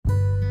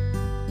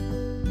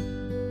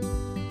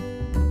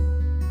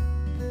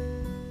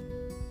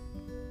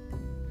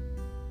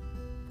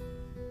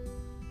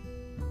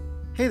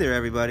Hey there,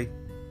 everybody.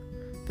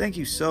 Thank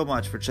you so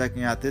much for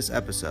checking out this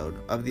episode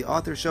of the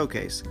Author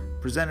Showcase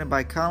presented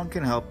by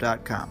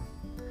ColinCanHelp.com.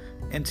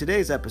 In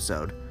today's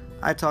episode,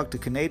 I talked to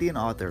Canadian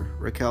author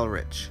Raquel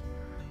Rich.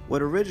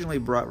 What originally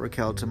brought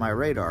Raquel to my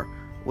radar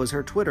was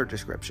her Twitter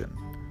description.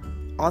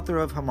 Author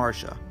of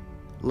Hamartia,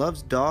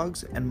 loves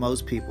dogs and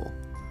most people,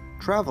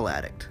 travel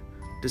addict,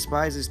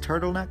 despises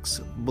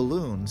turtlenecks,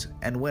 balloons,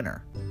 and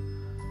winter.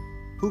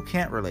 Who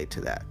can't relate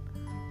to that?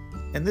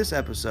 In this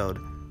episode,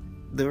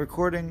 the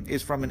recording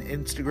is from an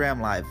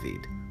Instagram live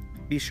feed.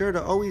 Be sure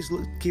to always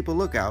keep a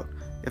lookout.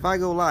 If I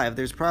go live,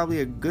 there's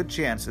probably a good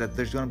chance that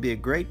there's going to be a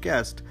great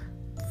guest,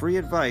 free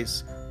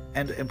advice,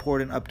 and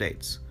important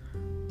updates.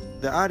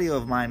 The audio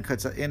of mine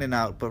cuts in and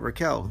out, but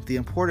Raquel, the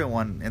important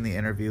one in the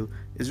interview,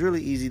 is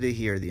really easy to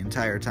hear the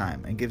entire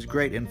time and gives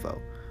great info.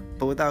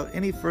 But without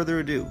any further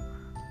ado,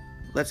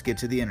 let's get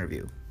to the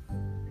interview.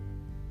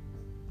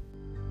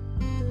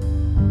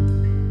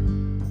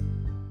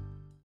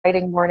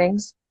 Writing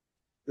mornings.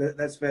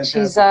 That's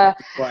fantastic. She's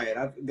quiet.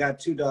 I've got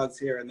two dogs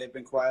here, and they've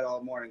been quiet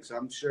all morning. So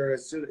I'm sure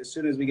as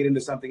soon as we get into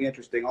something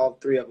interesting, all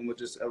three of them will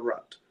just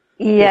erupt.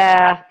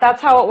 Yeah,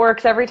 that's how it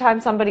works. Every time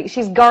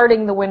she's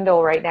guarding the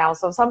window right now.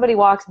 So if somebody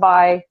walks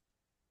by,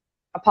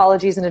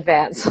 apologies in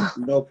advance.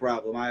 No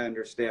problem. I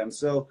understand.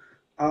 So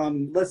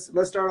let's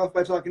start off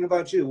by talking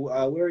about you.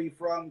 Where are you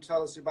from?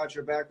 Tell us about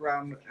your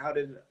background. How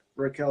did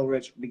Raquel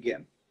Rich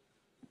begin?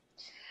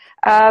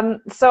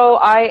 So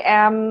I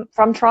am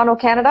from Toronto,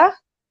 Canada.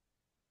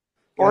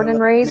 Born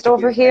and raised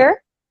over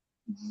here.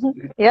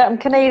 Yeah, I'm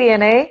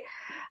Canadian, eh?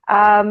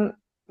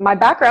 My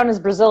background is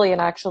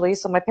Brazilian, actually.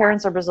 So my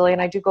parents are Brazilian.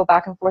 I do go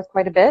back and forth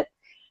quite a bit.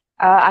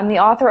 I'm the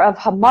author of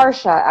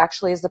Hamartia,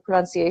 actually, is the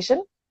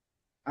pronunciation.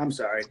 I'm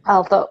sorry.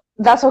 Although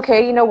that's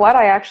okay. You know what?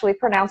 I actually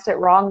pronounced it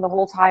wrong the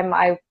whole time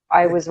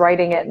I was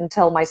writing it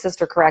until my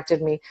sister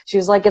corrected me. She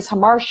was like, it's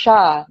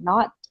Hamartia,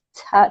 not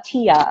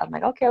Tia. I'm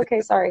like,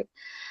 okay, sorry.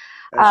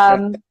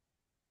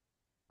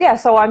 Yeah,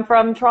 so I'm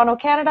from Toronto,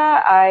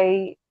 Canada.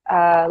 I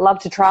love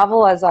to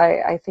travel, as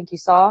I think you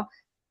saw.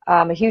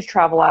 I'm a huge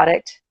travel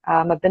addict.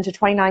 I've been to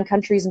 29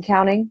 countries and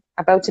counting,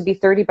 about to be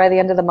 30 by the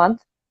end of the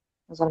month,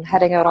 as I'm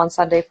heading out on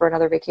Sunday for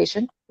another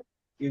vacation.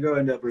 You're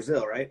going to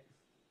Brazil, right?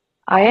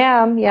 I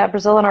am, yeah,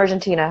 Brazil and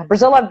Argentina.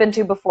 Brazil I've been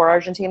to before.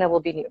 Argentina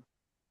will be new.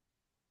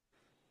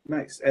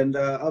 Nice. And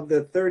of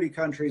the 30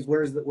 countries,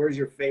 where's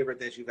your favorite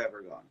that you've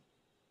ever gone?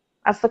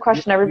 That's the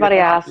question everybody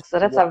asks,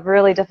 and it's a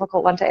really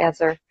difficult one to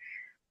answer.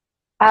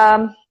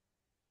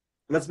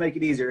 Let's make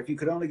it easier. If you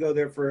could only go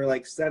there for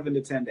like 7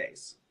 to 10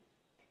 days.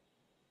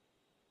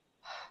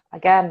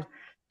 Again,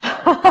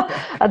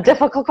 a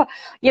difficult.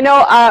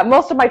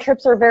 Most of my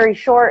trips are very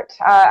short.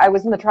 I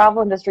was in the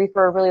travel industry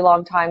for a really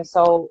long time,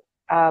 so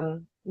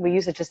we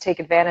used to just take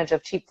advantage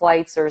of cheap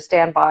flights or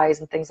standbys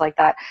and things like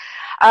that.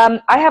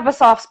 I have a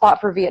soft spot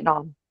for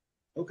Vietnam.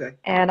 Okay.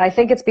 And I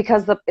think it's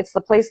because it's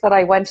the place that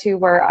I went to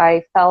where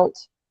I felt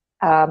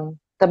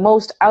the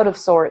most out of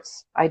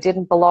sorts. I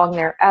didn't belong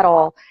there at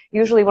all.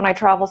 Usually when I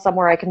travel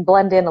somewhere, I can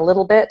blend in a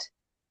little bit,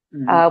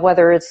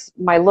 whether it's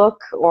my look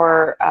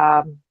or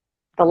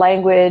the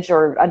language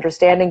or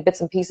understanding bits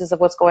and pieces of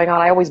what's going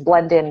on. I always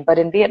blend in. But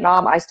in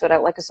Vietnam, I stood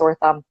out like a sore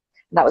thumb.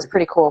 And that was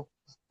pretty cool.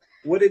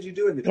 What did you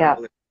do in the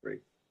travel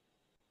industry?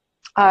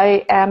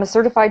 I am a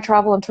certified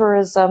travel and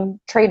tourism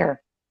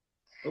trainer.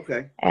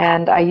 Okay.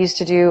 And I used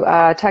to do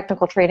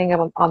technical training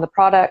on the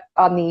product,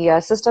 on the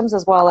systems,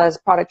 as well as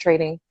product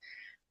training.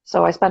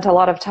 So I spent a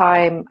lot of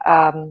time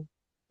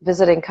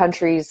visiting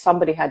countries.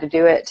 Somebody had to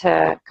do it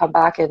to come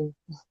back and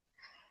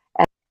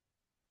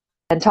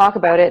talk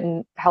about it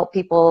and help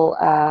people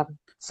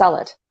sell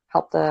it,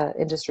 help the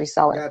industry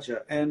sell it.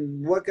 Gotcha.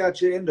 And what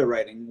got you into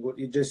writing? What,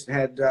 you just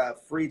had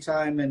free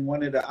time and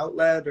wanted an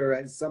outlet, or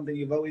is something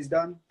you've always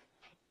done?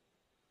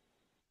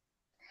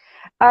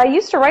 I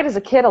used to write as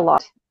a kid a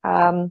lot.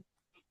 And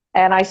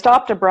I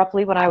stopped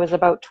abruptly when I was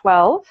about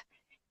 12.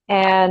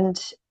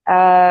 And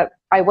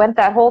I went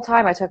that whole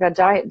time. I took a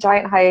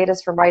giant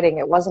hiatus from writing.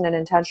 It wasn't an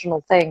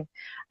intentional thing.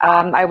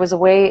 I was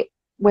away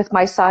with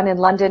my son in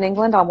London,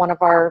 England on one of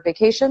our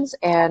vacations.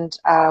 And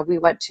we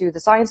went to the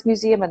Science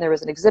Museum, and there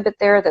was an exhibit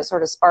there that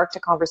sort of sparked a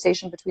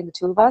conversation between the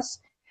two of us.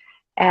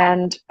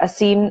 And a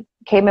scene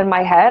came in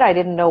my head. I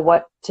didn't know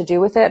what to do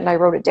with it, and I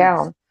wrote it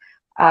down.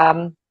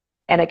 And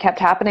it kept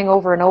happening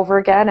over and over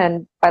again.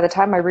 And by the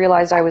time I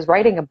realized I was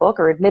writing a book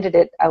or admitted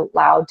it out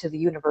loud to the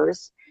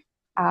universe,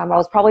 I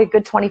was probably a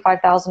good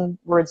 25,000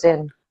 words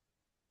in.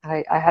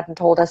 I hadn't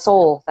told a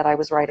soul that I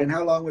was writing. And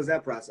how long was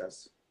that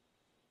process?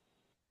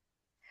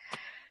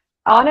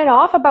 On and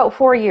off, about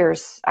 4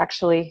 years,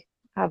 actually.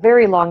 A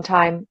very long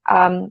time.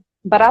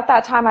 But at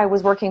that time, I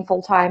was working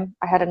full-time.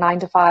 I had a 9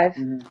 to 5.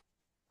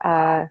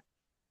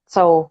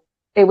 So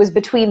it was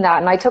between that,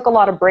 and I took a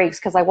lot of breaks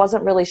because I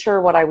wasn't really sure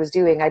what I was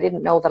doing. I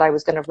didn't know that I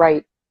was going to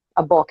write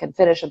a book and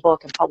finish a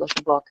book and publish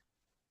a book.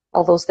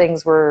 All those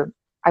things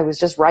I was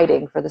just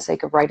writing for the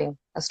sake of writing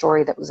a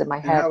story that was in my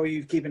head. And how were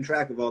you keeping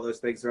track of all those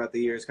things throughout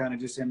the years? Kind of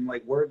just in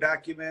like Word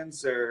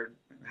documents, or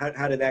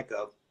how did that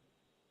go?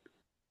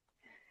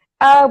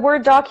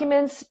 Word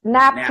documents,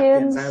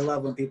 Napkins. napkins. I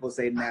love when people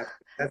say napkins.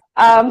 That's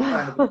Um,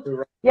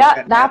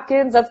 yeah,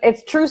 napkins.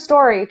 It's true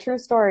story. True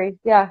story.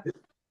 Yeah.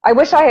 I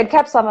wish I had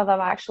kept some of them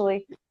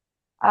actually.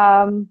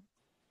 Um,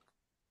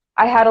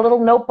 I had a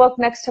little notebook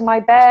next to my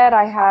bed.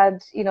 I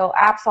had,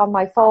 apps on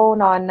my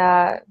phone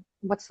on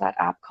what's that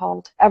app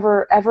called?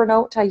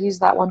 Evernote. I use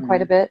that one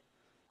quite a bit.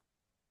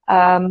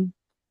 Um,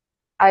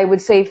 I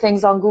would save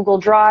things on Google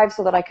Drive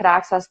so that I could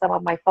access them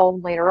on my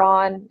phone later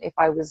on if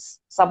I was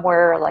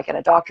somewhere like in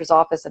a doctor's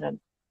office and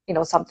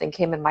something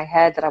came in my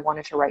head that I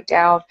wanted to write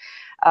down.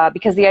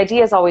 Because the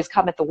ideas always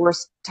come at the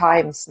worst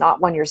times,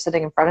 not when you're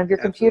sitting in front of your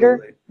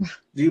computer.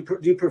 Do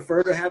you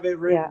prefer to have it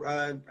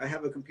Yeah.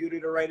 have a computer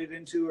to write it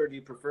into, or do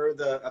you prefer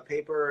a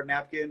paper or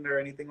napkin or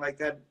anything like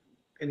that?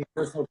 Any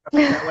personal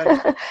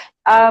preference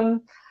that way?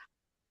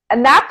 A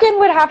napkin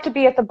would have to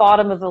be at the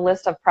bottom of the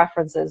list of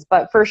preferences,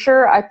 but for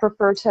sure I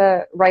prefer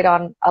to write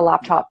on a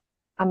laptop.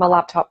 I'm a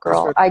laptop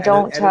girl. I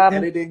don't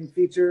editing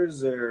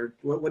features, or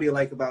what do you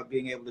like about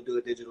being able to do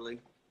it digitally?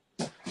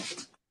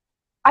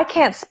 I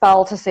can't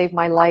spell to save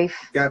my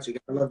life. Gotcha.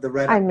 I love the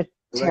red. I'm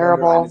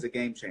terrible. Is a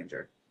game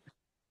changer.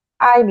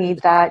 I need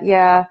that.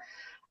 Yeah.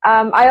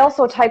 I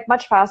also type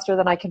much faster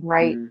than I can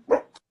write.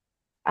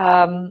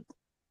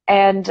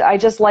 And I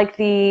just like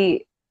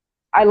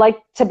I like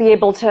to be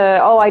able to,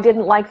 I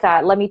didn't like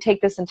that. Let me take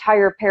this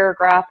entire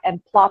paragraph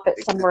and plop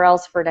it somewhere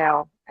else for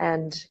now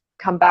and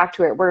come back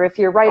to it. Where if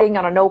you're writing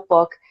on a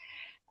notebook,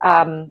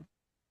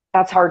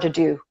 that's hard to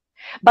do.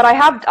 But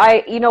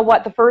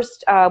the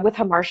first, with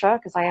Hamartia,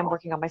 because I am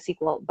working on my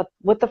sequel, but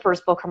with the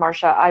first book,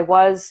 Hamartia, I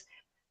was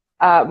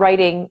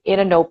writing in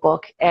a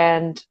notebook,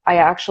 and I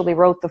actually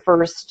wrote the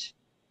first,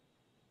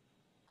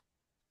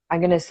 I'm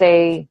going to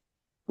say,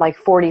 like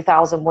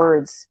 40,000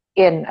 words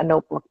in a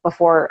notebook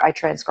before I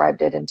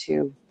transferred it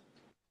into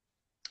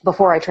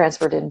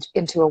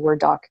a Word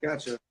doc.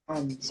 Gotcha.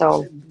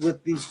 So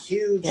with these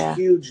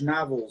huge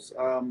novels,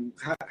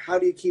 how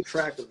do you keep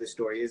track of the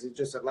story? Is it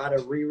just a lot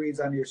of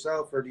rereads on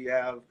yourself, or do you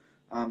have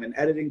an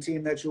editing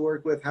team that you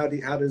work with? How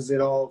does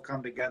it all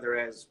come together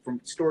as from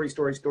story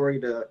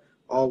to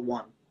all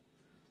one?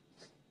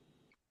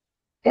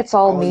 It's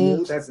all me.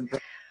 You? That's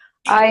impressive.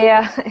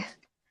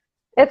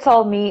 It's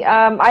all me.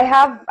 I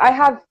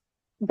have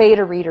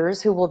beta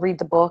readers who will read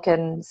the book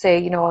and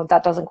say,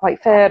 that doesn't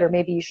quite fit, or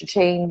maybe you should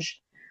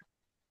change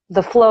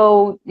the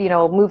flow,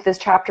 move this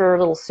chapter a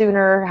little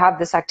sooner, have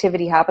this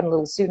activity happen a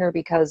little sooner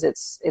because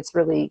it's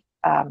really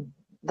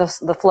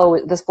this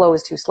flow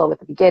is too slow at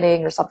the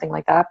beginning or something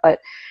like that. But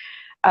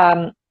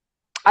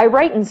I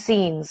write in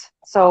scenes,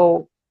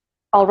 so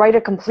I'll write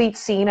a complete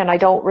scene and I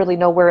don't really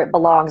know where it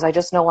belongs. I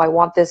just know I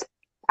want this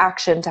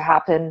action to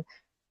happen,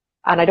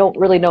 and I don't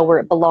really know where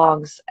it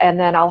belongs. And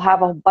then I'll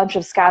have a bunch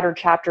of scattered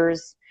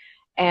chapters,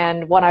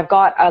 and when I've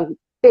got a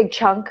big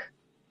chunk,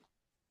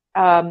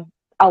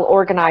 I'll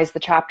organize the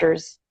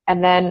chapters,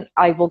 and then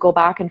I will go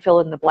back and fill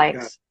in the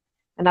blanks.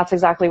 Yeah. And that's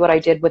exactly what I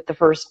did with the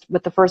first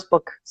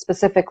book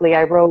specifically.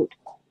 I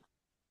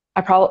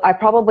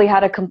probably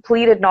had a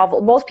completed novel.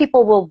 Most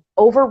people will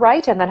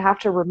overwrite and then have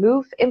to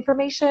remove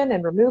information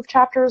and remove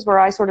chapters, where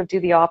I sort of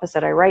do the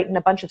opposite. I write in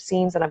a bunch of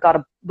scenes and I've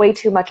got way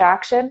too much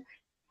action,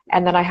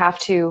 and then I have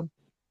to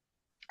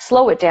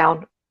slow it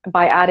down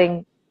by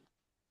adding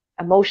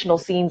emotional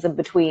scenes in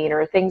between,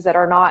 or things that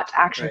are not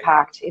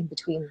action-packed in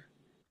between.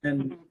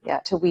 And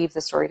to weave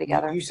the story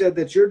together. You said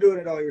that you're doing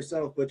it all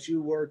yourself, but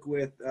you work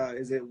with,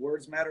 is it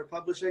Words Matter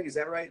Publishing? Is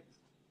that right?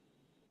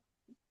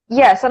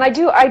 Yes, and I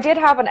did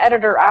have an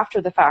editor after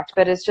the fact,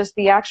 but it's just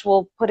the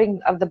actual putting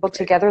of the book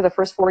together. The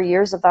first 4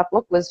 years of that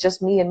book was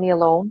just me and me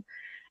alone,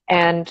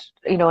 and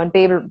and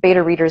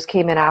beta readers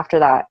came in after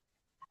that.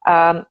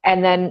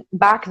 And then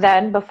back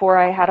then, before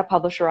I had a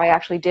publisher, I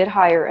actually did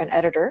hire an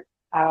editor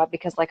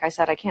because, like I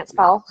said, I can't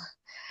spell.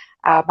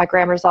 My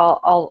grammar's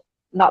all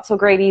not so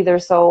great either,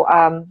 so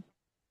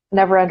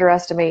never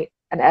underestimate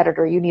an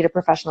editor. You need a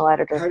professional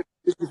editor.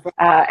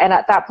 And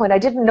at that point, I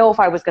didn't know if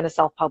I was going to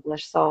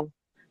self-publish. So,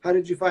 how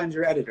did you find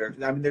your editor?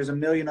 I mean, there's a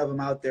million of them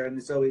out there, and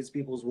it's always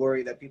people's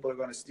worry that people are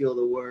going to steal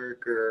the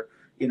work, or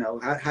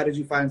how did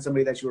you find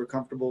somebody that you were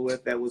comfortable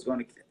with that was going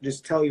to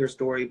just tell your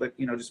story, but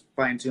just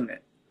fine tune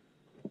it?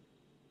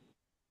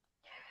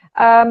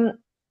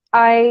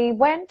 I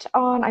went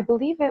on, I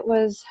believe it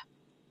was,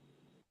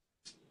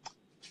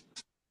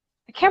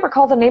 I can't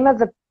recall the name of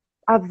the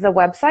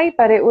website,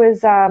 but it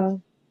was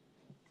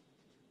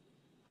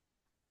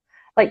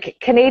like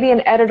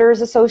Canadian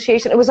Editors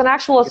Association. It was an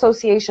actual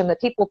association that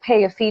people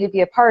pay a fee to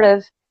be a part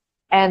of,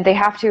 and they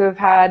have to have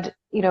had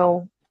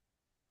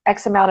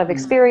X amount of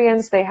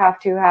experience. They have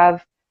to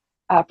have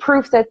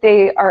proof that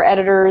they are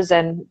editors,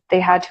 and they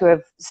had to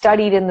have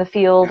studied in the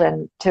field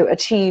and to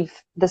achieve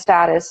the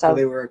status of. So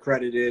they were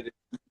accredited.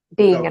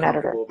 Being an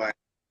editor.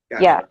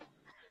 Gotcha.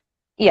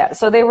 Yeah.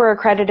 So they were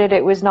accredited.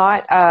 It was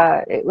not.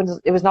 It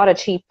was not a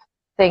cheap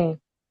thing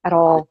at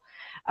all.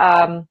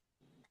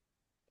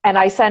 And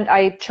I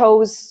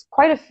chose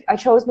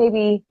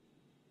maybe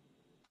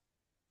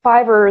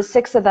 5 or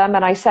 6 of them,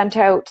 and I sent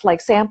out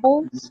like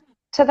samples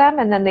to them,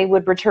 and then they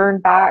would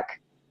return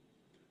back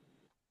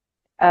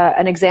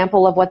an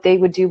example of what they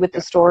would do with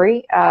the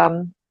story,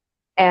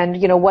 and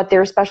what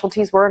their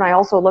specialties were. And I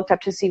also looked up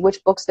to see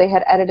which books they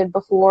had edited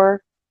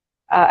before.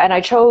 And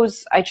I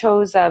chose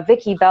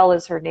Vicky Bell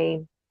is her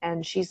name,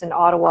 and she's in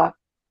Ottawa,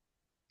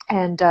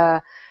 and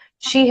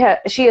she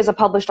is a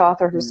published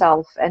author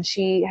herself, and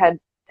she had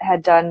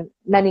done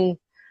many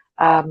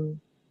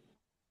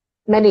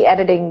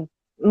editing,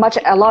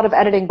 a lot of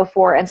editing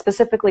before, and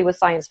specifically with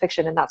science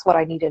fiction, and that's what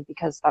I needed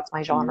because that's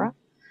my genre.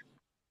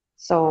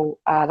 So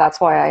that's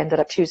why I ended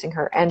up choosing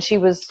her, and she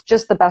was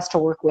just the best to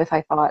work with,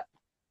 I thought.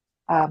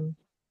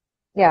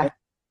 Yeah.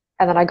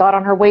 And then I got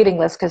on her waiting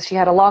list because she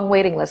had a long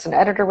waiting list. An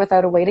editor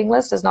without a waiting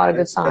list is not a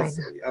good sign. That's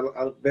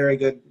a very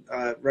good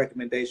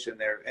recommendation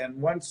there. And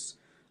once,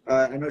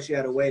 I know she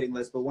had a waiting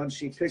list, but once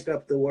she picked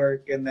up the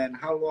work, and then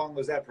how long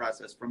was that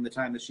process from the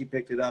time that she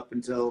picked it up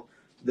until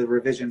the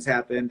revisions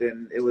happened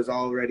and it was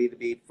all ready to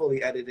be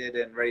fully edited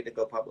and ready to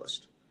go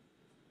published?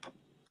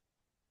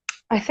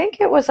 I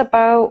think it was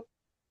about,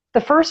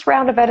 the first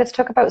round of edits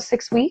took about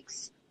 6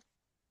 weeks.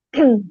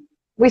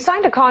 We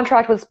signed a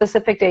contract with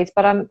specific dates,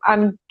 but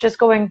I'm just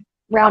going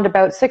round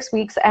about 6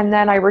 weeks, and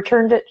then I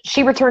returned it.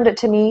 She returned it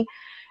to me,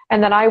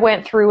 and then I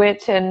went through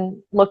it and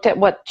looked at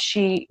what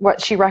she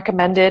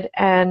recommended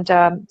and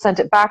sent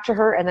it back to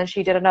her, and then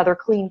she did another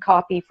clean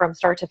copy from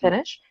start to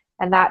finish,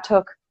 and that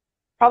took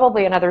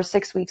probably another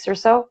 6 weeks or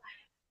so.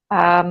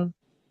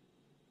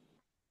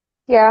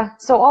 Yeah,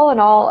 so all in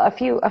all, a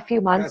few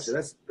months. Gotcha.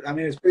 It's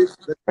pretty,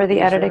 for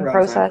the editing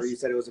process. You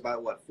said it was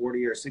about what,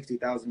 40 or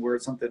 60,000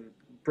 words, something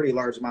pretty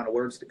large amount of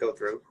words to go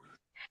through.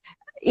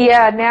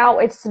 Yeah, now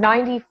it's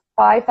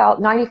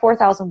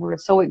 94,000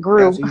 words, so it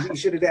grew. Gotcha. You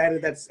should have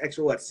added that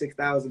extra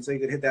 6,000 so you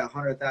could hit that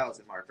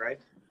 100,000 mark, right?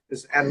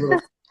 Just add a little.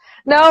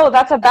 No,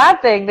 that's a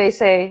bad thing. They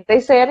say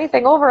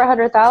anything over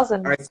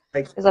 100,000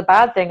 is a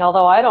bad thing.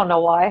 Although I don't know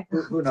why.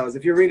 Who knows?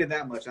 If you're reading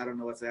that much, I don't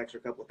know what's the extra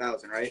couple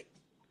thousand, right?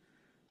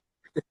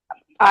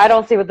 I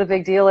don't see what the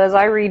big deal is.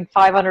 I read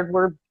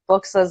 500-word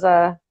books as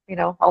all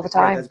the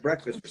time. That's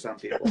breakfast for some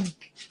people.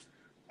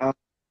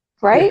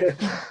 Right?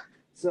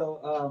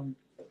 So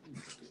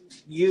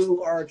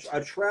you are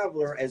a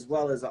traveler as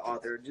well as an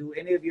author. Do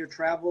any of your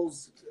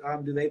travels,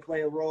 do they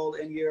play a role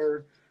in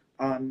your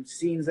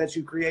scenes that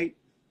you create?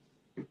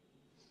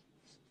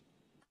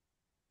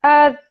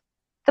 The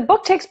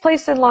book takes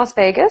place in Las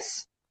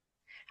Vegas,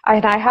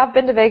 and I have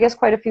been to Vegas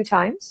quite a few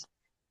times.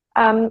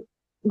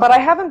 But I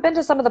haven't been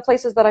to some of the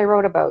places that I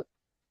wrote about.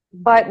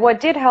 But what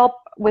did help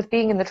with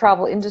being in the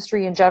travel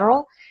industry in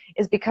general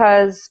is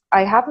because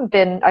I've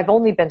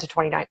only been to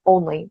 29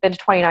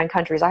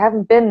 countries. I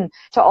haven't been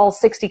to all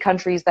 60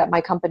 countries that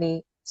my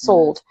company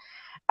sold.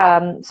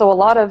 So a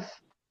lot of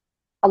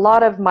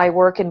my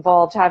work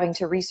involved having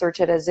to research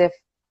it as if,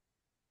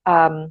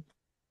 and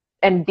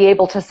be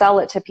able to sell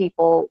it to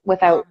people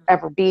without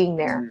ever being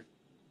there.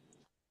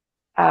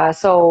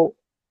 So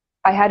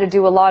I had to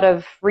do a lot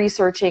of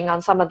researching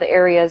on some of the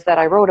areas that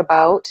I wrote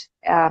about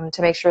to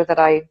make sure that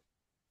I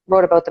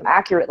wrote about them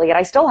accurately. And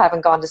I still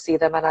haven't gone to see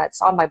them, and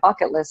it's on my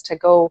bucket list to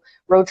go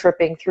road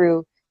tripping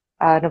through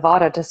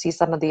Nevada to see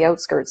some of the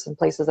outskirts and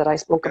places that I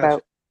spoke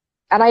about.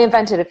 And I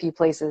invented a few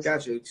places.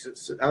 Gotcha.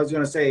 So I was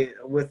going to say,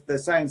 with the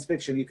science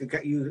fiction, you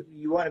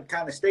want to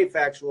kind of stay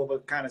factual,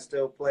 but kind of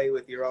still play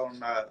with your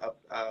own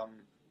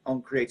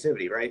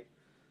creativity, right?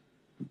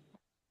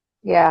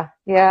 Yeah.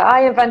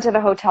 I invented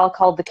a hotel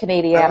called the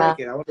Canadiana. I like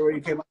it. I wonder where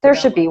you came up with There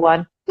should be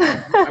one.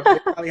 I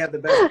probably have the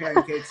best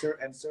pancakes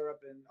and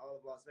syrup in all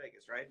of Las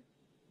Vegas, right?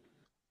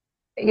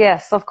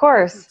 Yes, of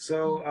course.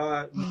 So,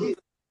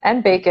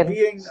 and bacon.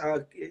 Being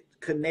a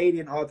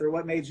Canadian author,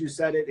 what made you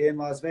set it in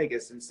Las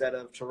Vegas instead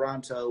of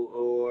Toronto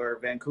or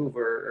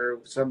Vancouver or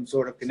some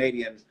sort of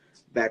Canadian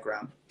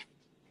background?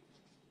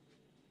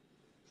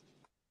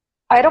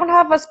 I don't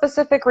have a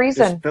specific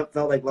reason. Just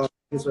felt like Las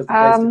Vegas was the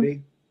place to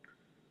be?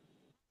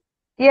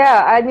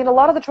 Yeah, I mean, a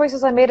lot of the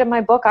choices I made in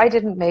my book, I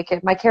didn't make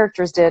it. My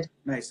characters did.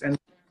 Nice.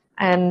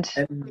 And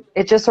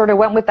it just sort of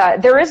went with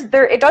that.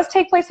 It does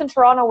take place in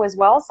Toronto as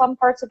well. Some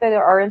parts of it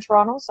are in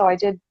Toronto, so I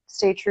did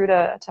stay true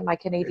to my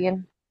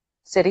Canadian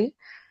city.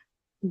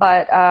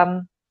 But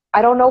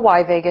I don't know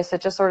why Vegas.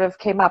 It just sort of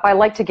came up. I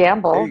like to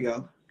gamble. There you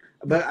go.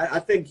 But I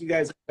think you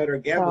guys are better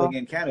at gambling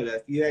in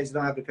Canada. You guys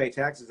don't have to pay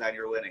taxes on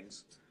your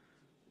winnings.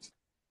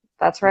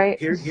 That's right.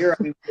 Here,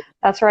 I mean,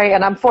 that's right.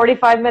 And I'm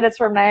 45 minutes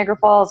from Niagara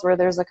Falls, where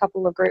there's a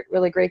couple of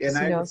really great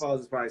casinos. Niagara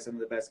Falls is probably some of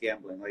the best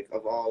gambling,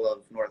 of all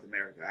of North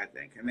America, I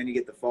think. And then you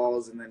get the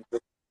falls, and then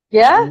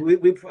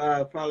we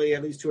probably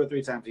at least 2 or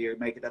 3 times a year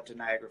make it up to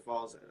Niagara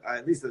Falls.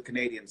 At least the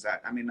Canadian side.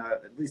 I mean,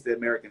 at least the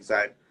American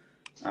side.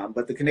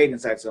 But the Canadian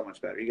side's so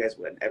much better. You guys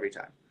win every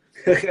time.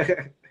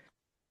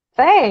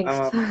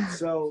 Thanks.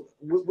 So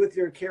with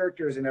your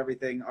characters and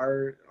everything,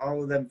 are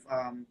all of them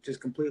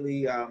just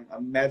completely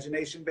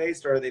imagination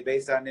based, or are they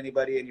based on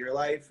anybody in your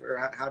life,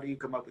 or how do you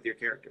come up with your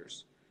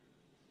characters?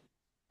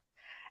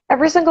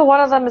 Every single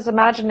one of them is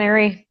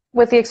imaginary,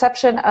 with the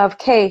exception of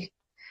Kay.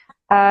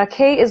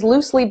 Kay is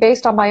loosely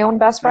based on my own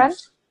best friend.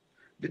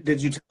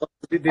 Did you tell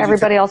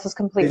everybody else is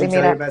completely made up? Did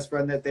you tell your best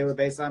friend that they were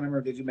based on him,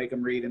 or did you make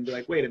him read and be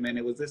like, wait a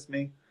minute, was this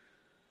me?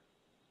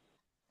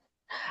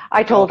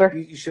 I told her.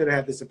 You should have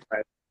had the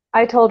surprise.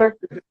 I told her.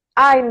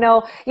 I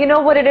know. You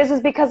know what it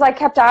is because I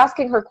kept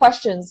asking her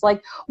questions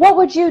like, what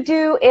would you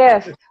do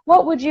if?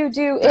 What would you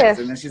do if?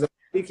 And then she's like,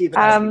 you keep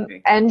asking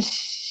me. And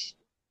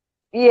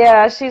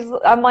yeah,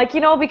 I'm like,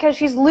 because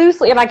she's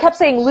loosely, and I kept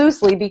saying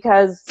loosely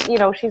because,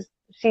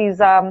 she's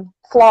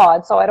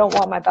flawed, so I don't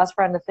want my best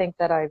friend to think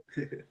that I've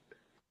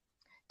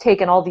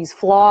taken all these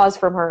flaws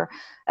from her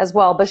as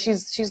well. But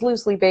she's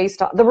loosely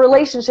based on the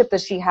relationship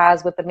that she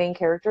has with the main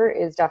character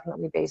is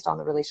definitely based on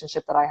the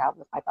relationship that I have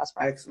with my best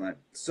friend. Excellent.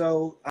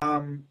 So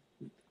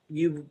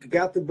you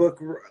got the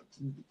book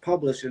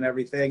published and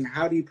everything.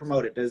 How do you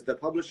promote it? Does the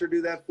publisher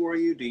do that for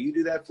you? Do you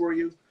do that for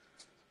you?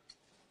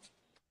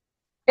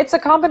 It's a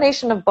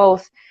combination of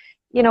both.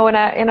 In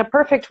a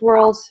perfect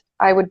world,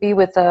 I would be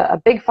with a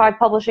big 5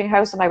 publishing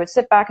house and I would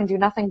sit back and do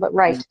nothing but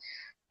write.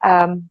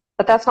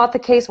 But that's not the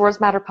case. Words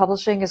Matter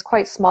Publishing is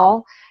quite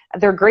small.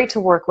 They're great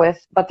to work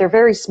with, but they're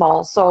very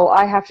small. So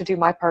I have to do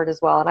my part as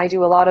well. And I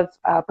do a lot of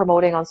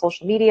promoting on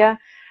social media.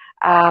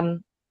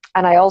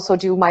 And I also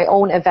do my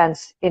own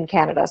events in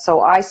Canada.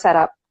 So I set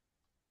up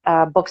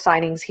book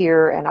signings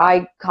here and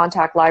I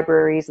contact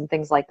libraries and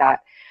things like that.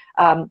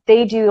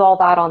 They do all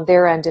that on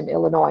their end in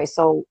Illinois.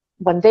 So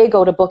when they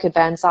go to book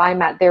events,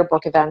 I'm at their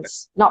book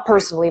events. Not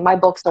personally, my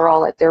books are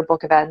all at their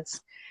book events.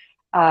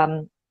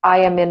 I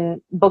am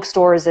in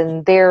bookstores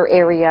in their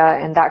area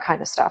and that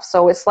kind of stuff.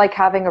 So it's like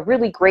having a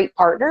really great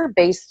partner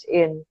based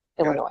in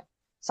Illinois.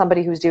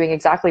 Somebody who's doing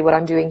exactly what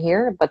I'm doing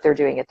here, but they're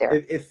doing it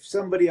there. If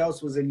somebody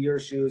else was in your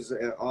shoes,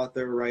 an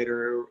author,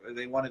 writer,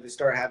 they wanted to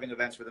start having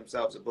events for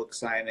themselves, a book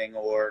signing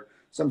or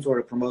some sort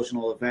of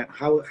promotional event,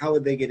 how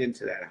would they get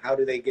into that? How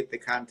do they get the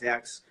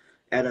contacts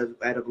at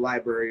a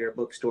library or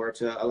bookstore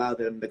to allow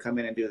them to come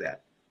in and do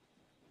that?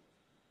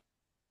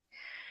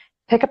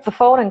 Pick up the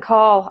phone and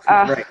call.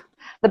 Right.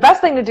 The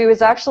best thing to do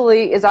is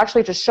actually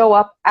to show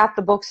up at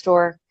the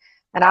bookstore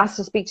and ask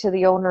to speak to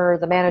the owner or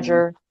the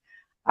manager,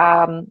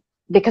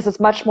 because it's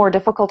much more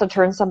difficult to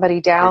turn somebody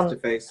down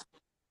face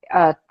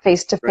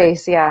to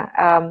face.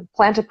 Yeah.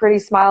 Plant a pretty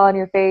smile on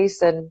your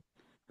face and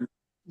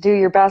do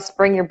your best.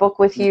 Bring your book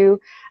with you.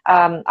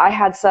 I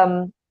had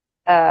some,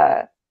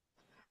 not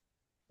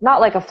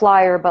like a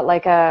flyer, but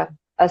like a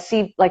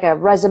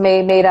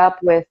resume made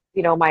up with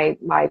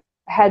my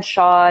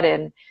headshot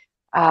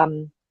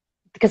and.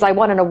 Because I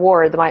won an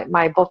award.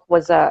 My book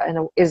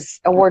is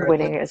award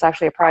winning. It's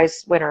actually a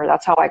prize winner.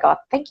 That's how I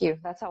got. Thank you.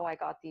 That's how I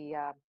got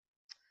the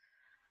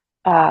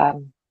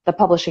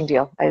publishing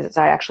deal. I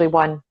actually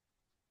won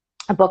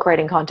a book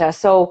writing contest.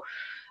 So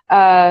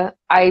I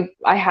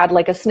had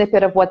like a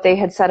snippet of what they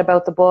had said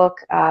about the book.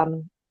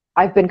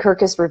 I've been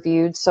Kirkus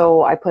reviewed,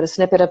 so I put a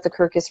snippet of the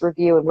Kirkus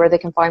review and where they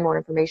can find more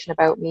information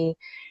about me.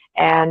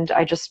 And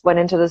I just went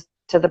into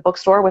the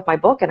bookstore with my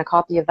book and a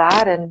copy of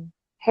that. And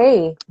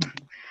hey.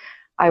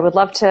 I would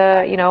love to,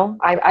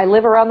 I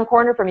live around the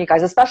corner from you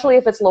guys, especially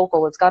if it's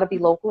local. It's got to be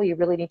local. You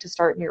really need to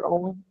start in your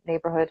own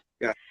neighborhood.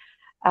 Yeah.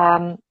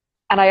 And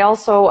I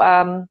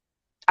also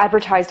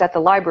advertised at the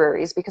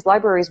libraries because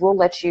libraries will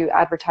let you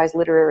advertise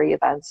literary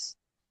events,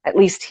 at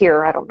least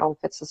here. I don't know if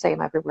it's the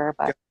same everywhere,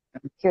 but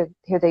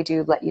here they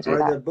do let you do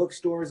that. Are the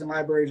bookstores and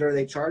libraries, are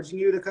they charging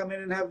you to come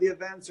in and have the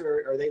events,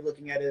 or are they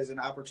looking at it as an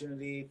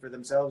opportunity for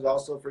themselves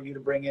also for you to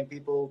bring in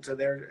people to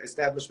their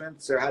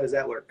establishments, or how does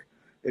that work?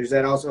 Is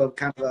that also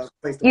kind of a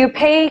place to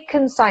pay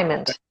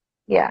consignment?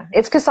 Yeah,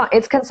 it's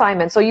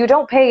consignment. So you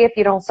don't pay if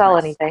you don't sell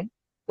anything,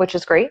 which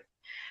is great.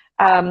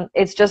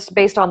 It's just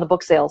based on the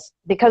book sales,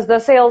 because the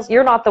sales,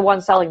 you're not the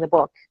one selling the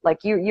book. Like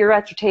you're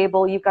at your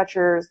table, you've got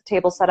your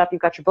table set up, you've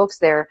got your books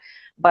there,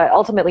 but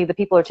ultimately the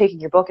people are taking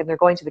your book and they're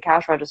going to the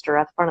cash register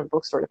at the front of the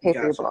bookstore to pay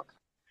for your book.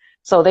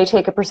 So they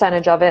take a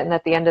percentage of it, and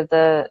at the end of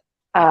the,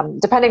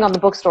 depending on the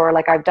bookstore,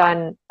 like I've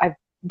done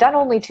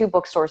only 2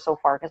 bookstores so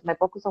far because my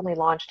book was only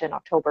launched in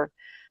October.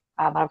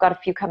 I've got a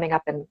few coming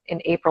up in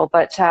April,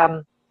 but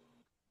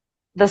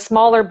the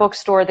smaller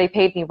bookstore, they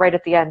paid me right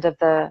at the end of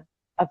the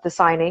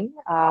signing.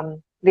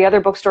 The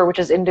other bookstore, which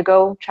is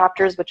Indigo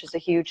Chapters, which is a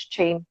huge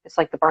chain, it's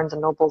like the Barnes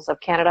and Nobles of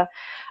Canada,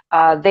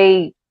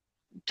 they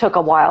took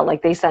a while.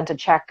 Like they sent a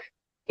check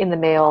in the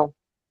mail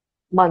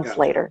months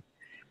later.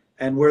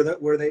 And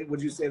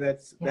would you say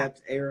that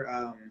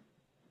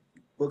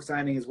book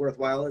signing is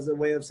worthwhile as a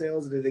way of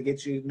sales? Did they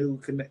get you new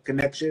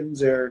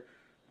connections or?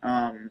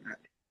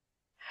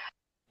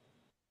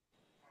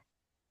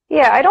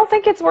 Yeah, I don't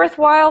think it's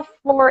worthwhile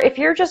if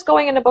you're just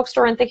going in a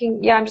bookstore and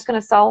thinking, yeah, I'm just going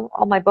to sell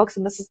all my books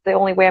and this is the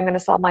only way I'm going to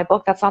sell my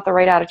book. That's not the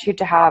right attitude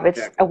to have.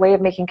 It's a way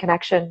of making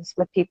connections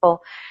with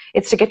people.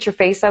 It's to get your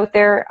face out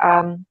there.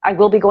 I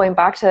will be going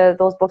back to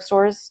those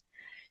bookstores.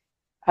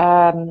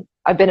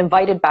 I've been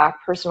invited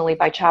back personally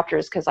by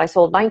Chapters because I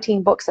sold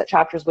 19 books at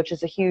Chapters, which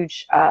is a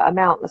huge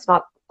amount.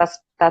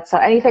 That's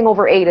anything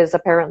over 8 is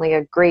apparently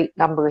a great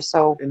number.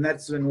 So, and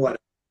that's in what?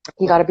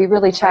 You got to be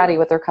really chatty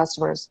with their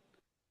customers.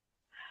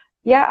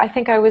 Yeah, I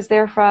think I was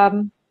there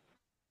from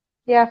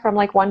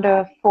like 1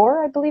 to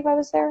 4, I believe I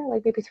was there,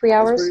 like maybe 3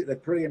 hours.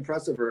 That's pretty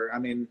impressive. I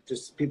mean,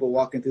 just people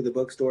walking through the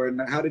bookstore. And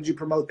how did you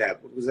promote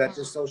that? Was that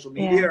just social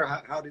media, or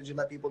how did you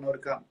let people know to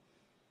come?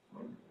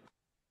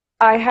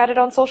 I had it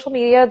on social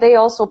media. They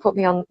also put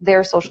me on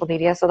their social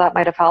media, so that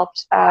might have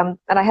helped. And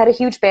I had a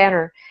huge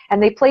banner,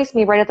 and they placed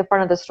me right at the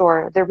front of the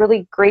store. They're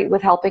really great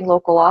with helping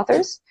local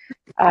authors,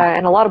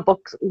 and a lot of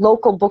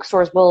local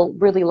bookstores will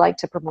really like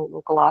to promote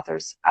local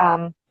authors.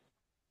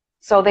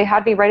 So they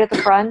had me right at the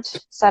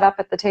front, set up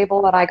at the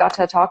table, and I got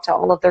to talk to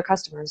all of their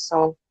customers.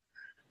 So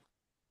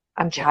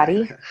I'm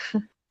chatty.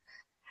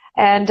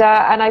 And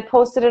I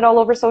posted it all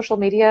over social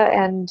media,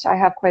 and I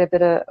have quite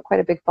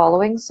a big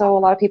following. So a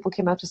lot of people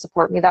came out to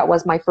support me. That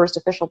was my first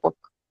official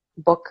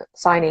book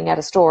signing at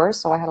a store,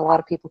 so I had a lot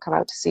of people come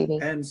out to see me.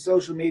 And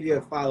social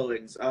media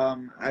followings.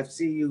 I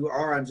see you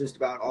are on just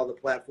about all the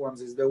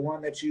platforms. Is there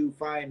one that you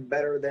find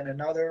better than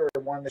another,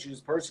 or one that you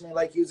personally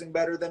like using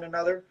better than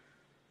another?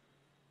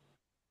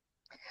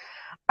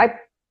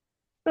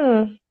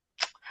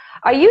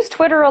 I use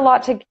Twitter a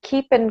lot to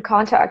keep in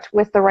contact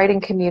with the writing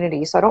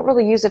community, so I don't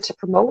really use it to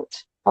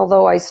promote,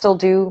 although I still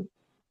do,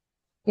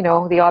 you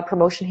know, the odd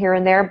promotion here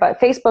and there. But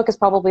Facebook is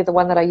probably the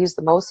one that I use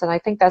the most, and I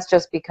think that's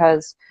just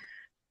because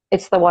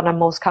it's the one I'm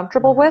most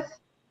comfortable with.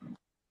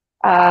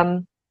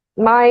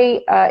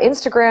 My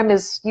Instagram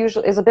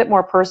is a bit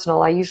more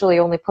personal. I usually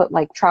only put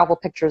like travel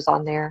pictures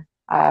on there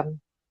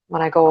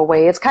when I go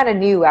away. It's kind of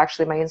new,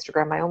 actually, my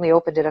Instagram. I only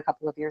opened it a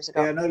couple of years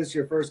ago. Yeah, I noticed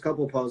your first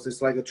couple posts.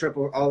 It's like a trip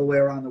all the way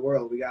around the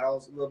world. We got a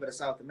little bit of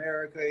South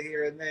America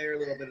here and there, a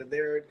little bit of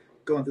there,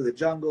 going through the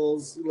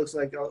jungles. It looks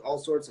like all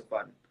sorts of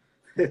fun.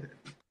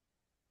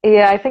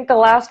 Yeah, I think the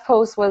last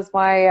post was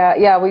my,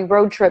 we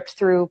road tripped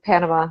through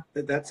Panama.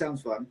 That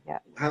sounds fun. Yeah.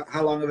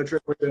 How long of a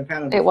trip were you in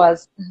Panama? It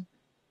was.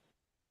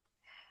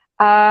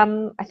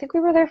 I think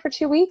we were there for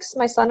 2 weeks,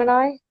 my son and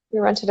I. We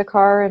rented a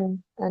car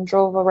and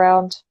drove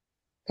around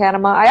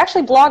Panama. I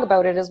actually blog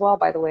about it as well,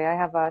 by the way. I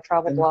have a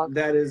travel blog.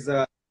 That is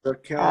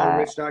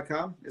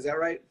RaquelRich.com. Is that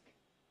right?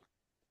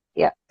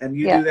 Yeah. And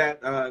you do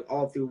that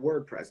all through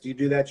WordPress. Do you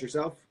do that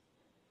yourself?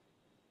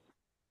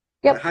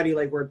 Yep. How do you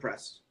like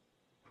WordPress?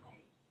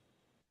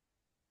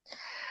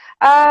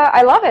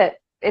 I love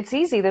it. It's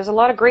easy. There's a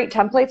lot of great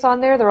templates on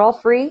there. They're all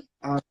free.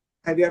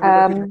 Have you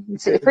ever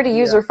it's pretty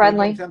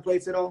user-friendly.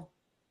 Templates at all?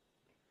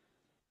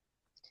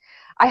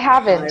 I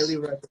haven't. Highly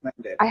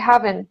recommend it. I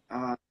haven't.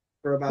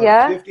 For about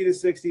 $50 to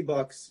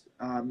 $60,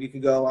 you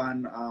could go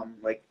on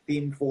like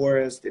Theme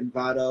Forest,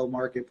 Envato,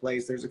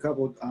 Marketplace. There's a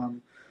couple,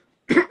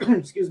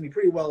 excuse me,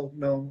 pretty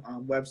well-known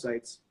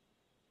websites.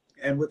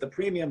 And with the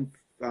premium,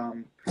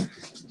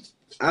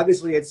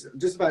 obviously it's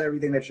just about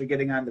everything that you're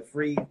getting on the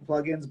free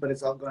plugins, but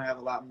it's all going to have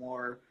a lot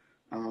more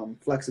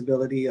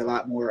flexibility, a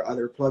lot more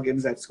other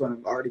plugins that's going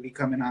to already be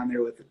coming on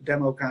there with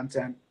demo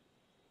content,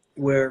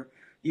 where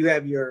you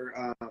have your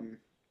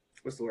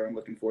what's the word I'm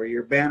looking for?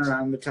 Your banner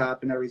on the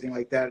top and everything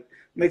like that.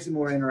 Makes it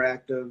more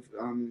interactive,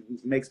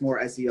 makes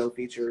more SEO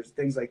features,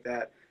 things like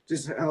that.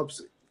 Just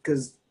helps,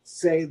 because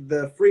say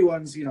the free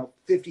ones,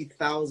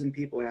 50,000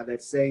 people have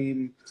that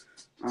same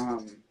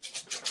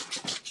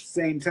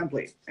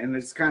template, and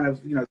it's kind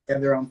of, they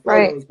have their own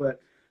photos. Right.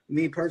 But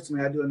me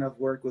personally, I do enough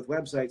work with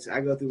websites. I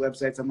go through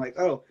websites, I'm like,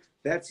 oh,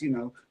 that's,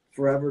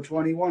 Forever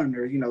 21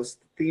 or,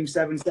 Theme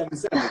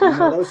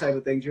 777, those type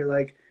of things. You're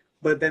like,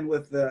 but then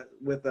with a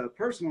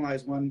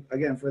personalized one,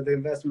 again, for the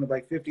investment of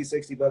like $50,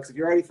 $60, if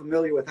you're already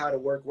familiar with how to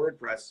work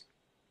WordPress,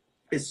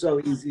 it's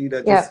so easy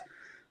to just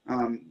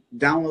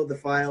download the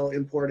file,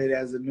 import it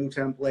as a new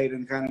template,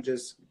 and kind of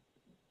just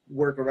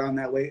work around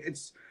that way.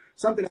 It's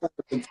something else.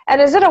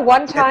 And is it a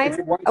one-time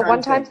thing? You're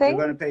going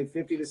to pay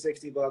 $50 to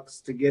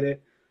 $60 to get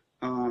it.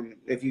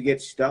 If you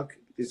get stuck,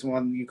 this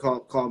one you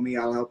call me.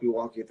 I'll help you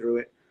walk you through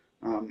it.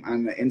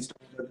 On the install,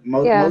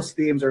 most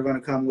themes are going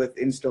to come with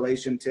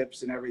installation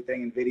tips and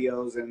everything, and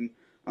videos, and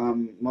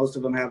most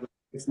of them have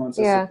 6 months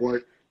of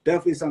support.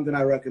 Definitely something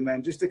I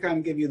recommend, just to kind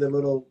of give you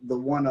the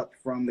one up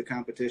from the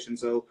competition.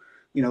 So,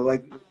 and I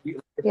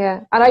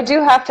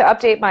do have to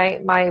update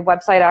my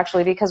website,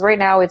 actually, because right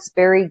now it's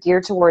very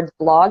geared towards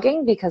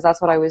blogging, because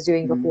that's what I was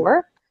doing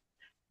before.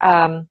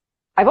 I've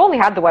only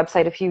had the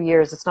website a few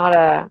years. It's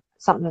not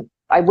something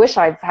I wish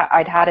I'd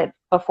had it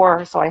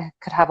before, so I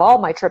could have all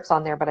my trips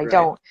on there, but I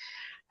don't.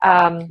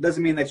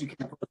 Doesn't mean that you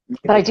can't.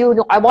 But I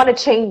do. I want to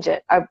change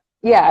it.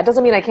 It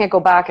doesn't mean I can't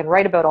go back and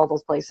write about all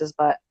those places,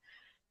 but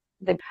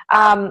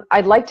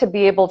I'd like to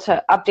be able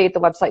to update the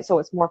website so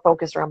it's more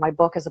focused around my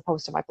book as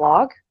opposed to my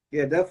blog.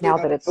 Yeah, definitely. Now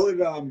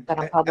that that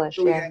I'm published.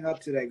 After we hang up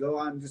today, go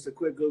on just a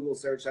quick Google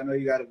search. I know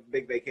you got a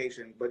big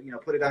vacation, but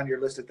put it on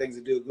your list of things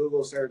to do.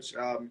 Google search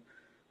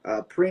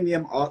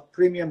premium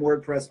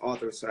WordPress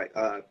author site.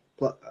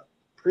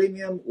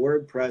 Premium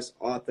WordPress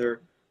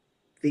author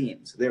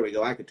themes. There we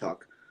go. I could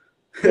talk.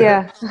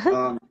 Yeah.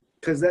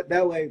 Because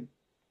that way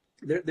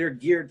they're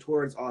geared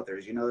towards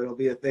authors. It'll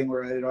be a thing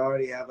where it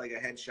already have like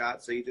a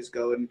headshot, so you just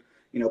go and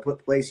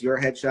place your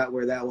headshot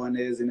where that one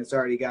is, and it's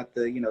already got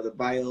the the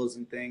bios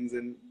and things,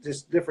 and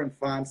just different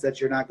fonts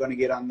that you're not going to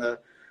get on the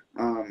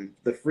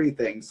free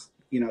things.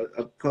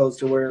 Opposed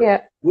to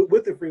where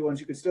with the free ones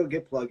you could still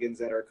get plugins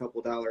that are a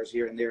couple dollars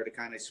here and there to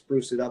kind of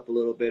spruce it up a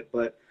little bit,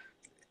 but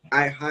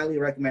I highly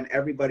recommend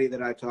everybody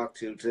that I talk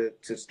to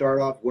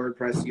start off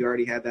WordPress. You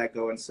already have that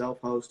going.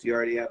 Self-host, you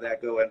already have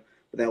that going.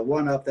 But that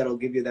one up that'll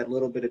give you that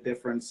little bit of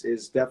difference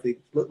is definitely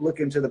look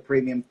into the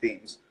premium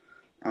themes.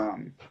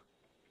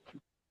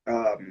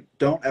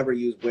 Don't ever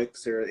use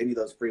Wix or any of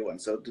those free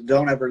ones. So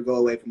don't ever go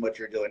away from what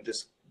you're doing.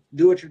 Just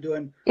do what you're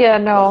doing. Yeah,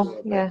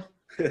 no, yeah.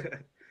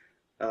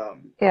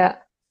 Yeah.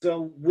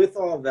 So with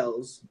all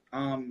those,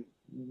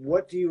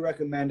 what do you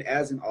recommend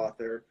as an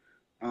author?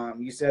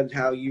 You said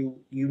how you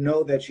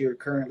know that you're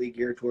currently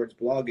geared towards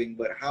blogging,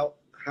 but how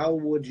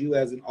would you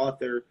as an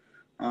author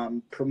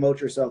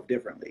promote yourself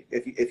differently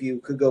if you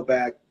could go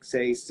back,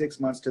 say, 6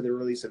 months to the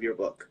release of your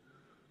book?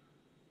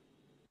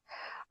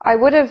 I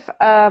would have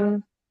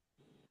gotten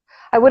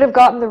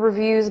the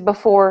reviews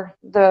before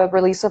the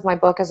release of my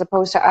book as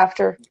opposed to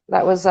after.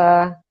 That was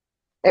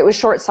it was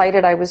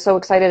short-sighted. I was so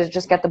excited to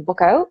just get the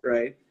book out,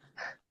 right,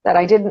 that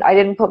I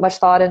didn't put much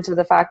thought into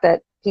the fact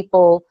that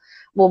people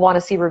will want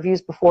to see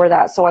reviews before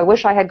that. So I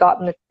wish I had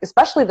gotten,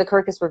 especially the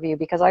Kirkus review,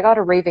 because I got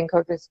a raving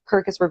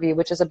Kirkus review,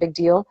 which is a big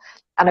deal,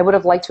 and I would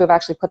have liked to have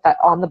actually put that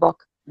on the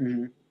book.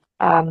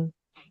 Mm-hmm.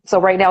 So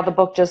right now the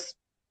book just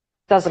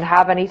doesn't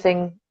have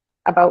anything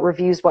about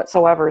reviews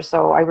whatsoever,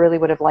 so I really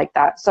would have liked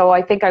that. So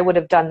I think I would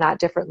have done that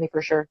differently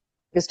for sure,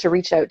 is to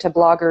reach out to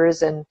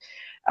bloggers and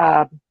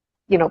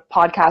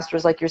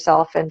podcasters like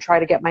yourself and try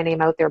to get my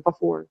name out there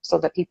before, so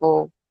that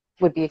people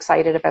would be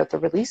excited about the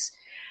release.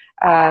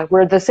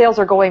 Where the sales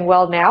are going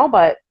well now,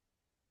 but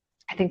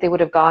I think they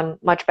would have gone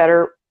much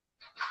better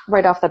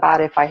right off the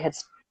bat if I had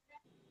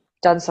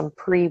done some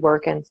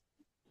pre-work and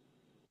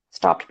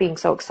stopped being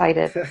so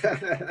excited.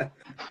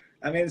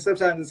 I mean,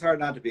 sometimes it's hard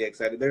not to be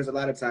excited. There's a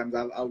lot of times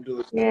I'll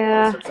do a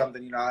Yeah. post or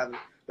something, I have,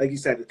 like you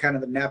said, kind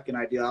of the napkin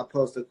idea. I'll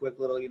post a quick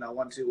little,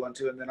 1, 2, 1,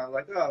 2, and then I'm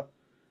like, oh,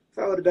 if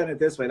I would have done it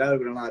this way, that would have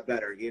been a lot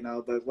better,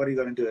 But what are you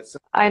going to do?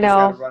 I know.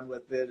 You just got to run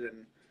with it,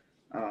 and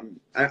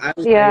I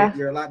would say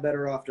you're a lot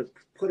better off to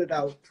put it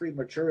out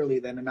prematurely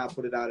than to not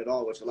put it out at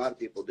all, which a lot of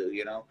people do,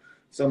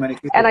 So many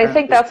people. And I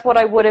think that's what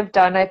I would have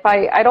done if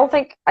I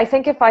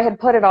think if I had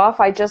put it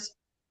off,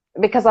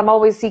 because I'm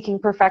always seeking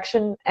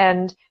perfection,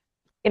 and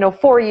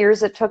 4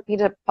 years it took me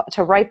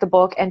to write the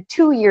book, and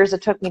 2 years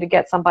it took me to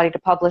get somebody to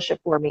publish it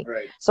for me.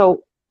 Right.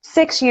 So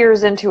 6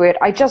 years into it,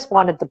 I just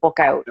wanted the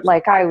book out.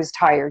 Like, I was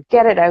tired.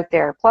 Get it out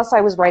there. Plus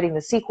I was writing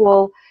the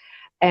sequel,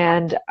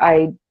 and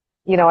I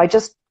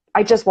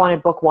just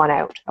wanted book one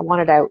out. I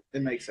wanted out.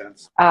 It makes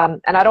sense.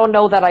 And I don't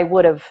know that I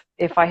would have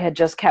if I had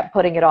just kept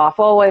putting it off.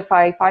 Oh, if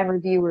I find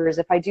reviewers,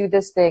 if I do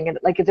this thing, and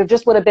like, there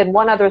just would have been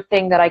one other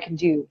thing I could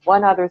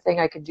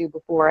do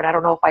before, and I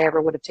don't know if I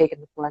ever would have taken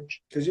the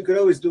plunge. Because you could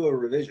always do a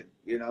revision,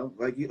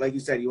 like you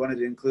said, you wanted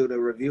to include a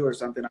review or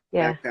something on the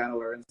back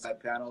panel or inside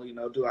panel,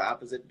 do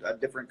a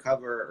different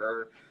cover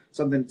or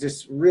something,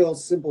 just real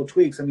simple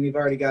tweaks. I mean, you've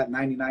already got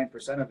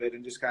 99% of it,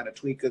 and just kind of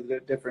tweak a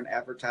different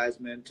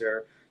advertisement.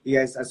 Or you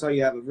guys, I saw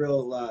you have a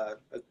real,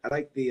 I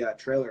like the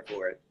trailer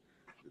for it.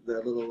 The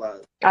little.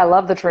 I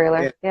love the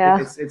trailer. Yeah.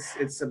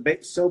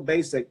 It's so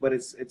basic, but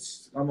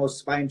it's almost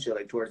spine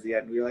chilling towards the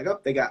end. You're like,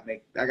 oh, they got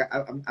me.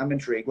 I'm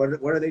intrigued.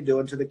 What are they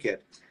doing to the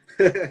kid?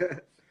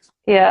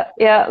 Yeah.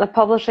 The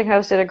publishing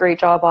house did a great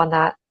job on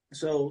that.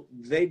 So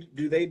they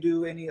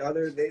do any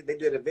other? They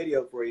did a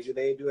video for you. Do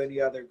they do any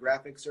other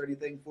graphics or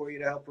anything for you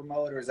to help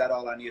promote, or is that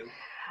all on you?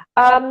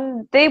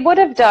 They would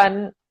have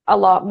done a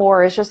lot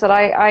more. It's just that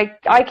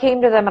I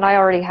came to them and I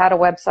already had a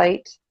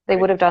website. They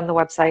would have done the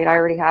website. I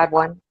already had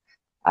one.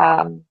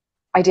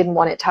 I didn't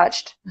want it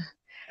touched.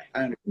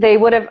 They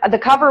would have, the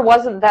cover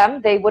wasn't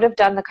them. They would have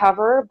done the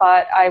cover,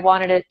 but I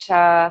wanted it.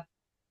 I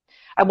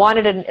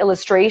wanted an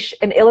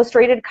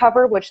illustrated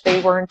cover, which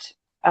they weren't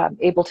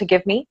able to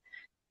give me.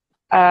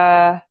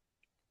 And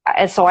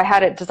so I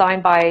had it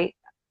designed by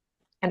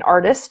an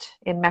artist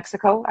in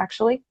Mexico,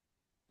 actually.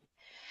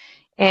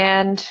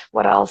 And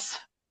what else?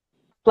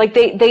 Like,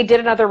 they did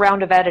another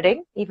round of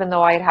editing, even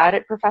though I had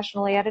it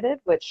professionally edited,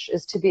 which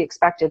is to be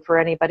expected for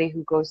anybody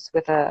who goes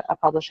with a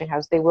publishing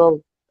house. They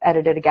will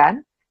edit it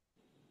again.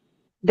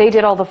 They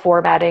did all the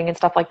formatting and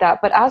stuff like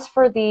that. But as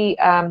for the,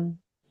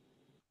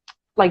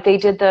 like, they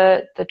did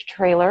the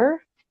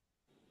trailer.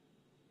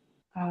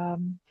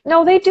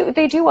 No, they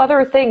do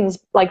other things.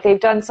 Like, they've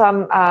done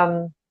some,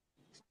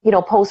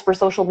 posts for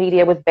social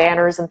media with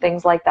banners and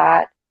things like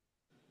that.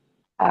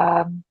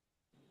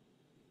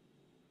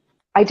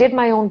 I did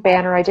my own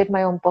banner. I did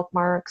my own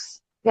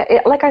bookmarks. Yeah,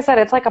 like I said,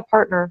 it's like a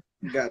partner.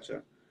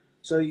 Gotcha.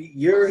 So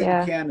you're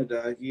in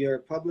Canada. Your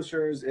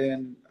publishers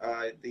in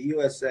the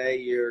USA.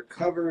 Your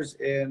covers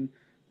in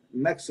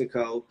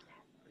Mexico.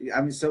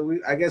 I mean, so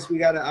I guess we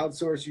got to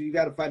outsource you. You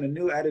got to find a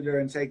new editor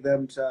and take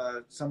them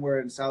to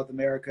somewhere in South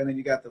America, and then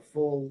you got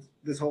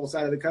this whole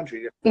side of the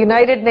country.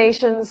 United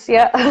Nations,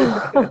 yeah.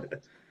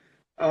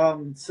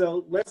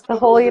 So let's the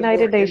whole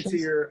United Nations.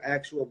 Into your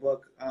actual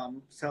book.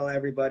 Tell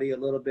everybody a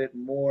little bit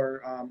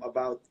more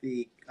about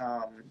the,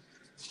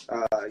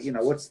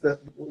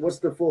 what's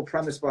the full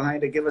premise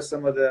behind it. Give us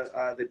some of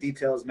the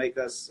details. Make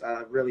us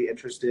really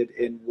interested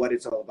in what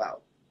it's all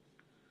about.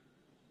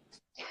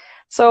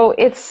 So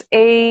it's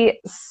a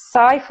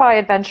sci-fi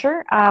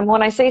adventure.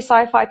 When I say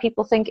sci-fi,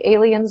 people think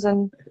aliens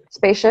and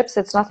spaceships.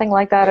 It's nothing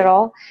like that at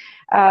all.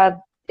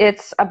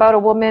 It's about a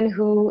woman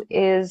who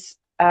is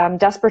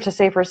desperate to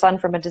save her son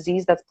from a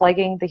disease that's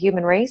plaguing the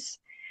human race.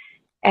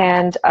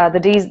 And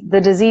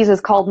the disease is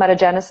called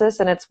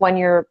metagenesis, and it's when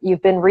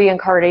you've been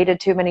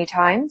reincarnated too many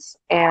times,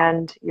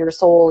 and your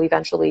soul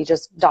eventually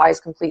just dies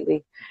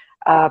completely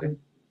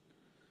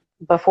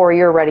before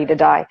you're ready to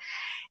die.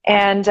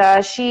 And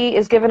she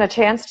is given a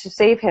chance to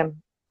save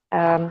him.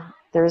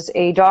 There's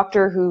a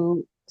doctor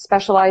who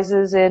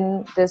specializes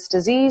in this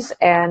disease,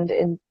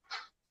 and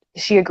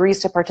she agrees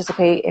to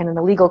participate in an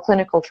illegal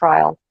clinical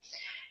trial.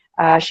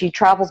 She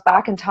travels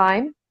back in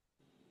time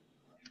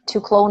to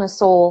clone a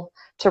soul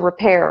to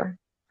repair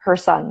her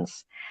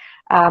son's.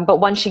 But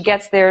when she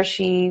gets there,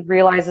 she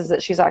realizes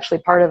that she's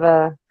actually part of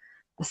a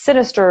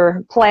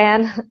sinister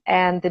plan,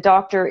 and the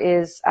doctor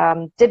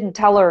didn't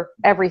tell her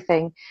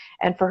everything,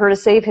 and for her to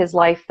save his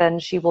life, then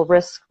she will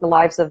risk the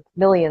lives of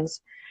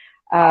millions.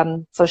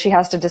 So she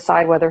has to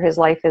decide whether his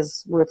life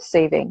is worth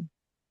saving,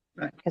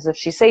 because if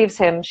she saves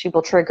him, she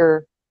will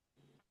trigger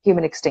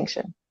human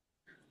extinction.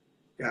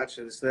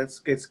 Gotcha. So that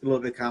gets a little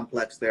bit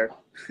complex there.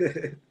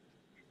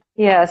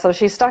 Yeah, so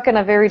she's stuck in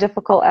a very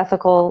difficult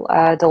ethical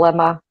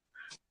dilemma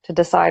to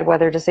decide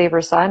whether to save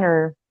her son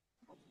or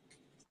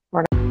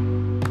not.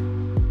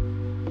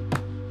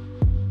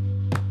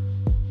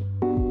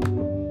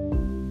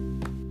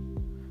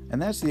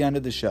 And that's the end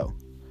of the show.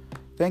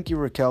 Thank you,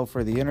 Raquel,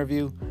 for the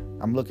interview.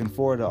 I'm looking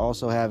forward to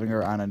also having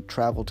her on a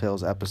Travel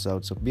Tales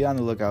episode, so be on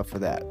the lookout for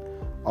that.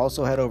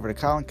 Also, head over to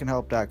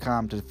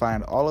colincanhelp.com to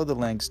find all of the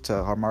links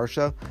to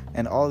Harsha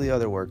and all the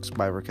other works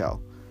by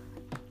Raquel.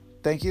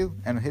 Thank you,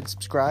 and hit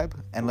subscribe,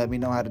 and let me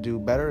know how to do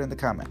better in the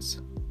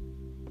comments.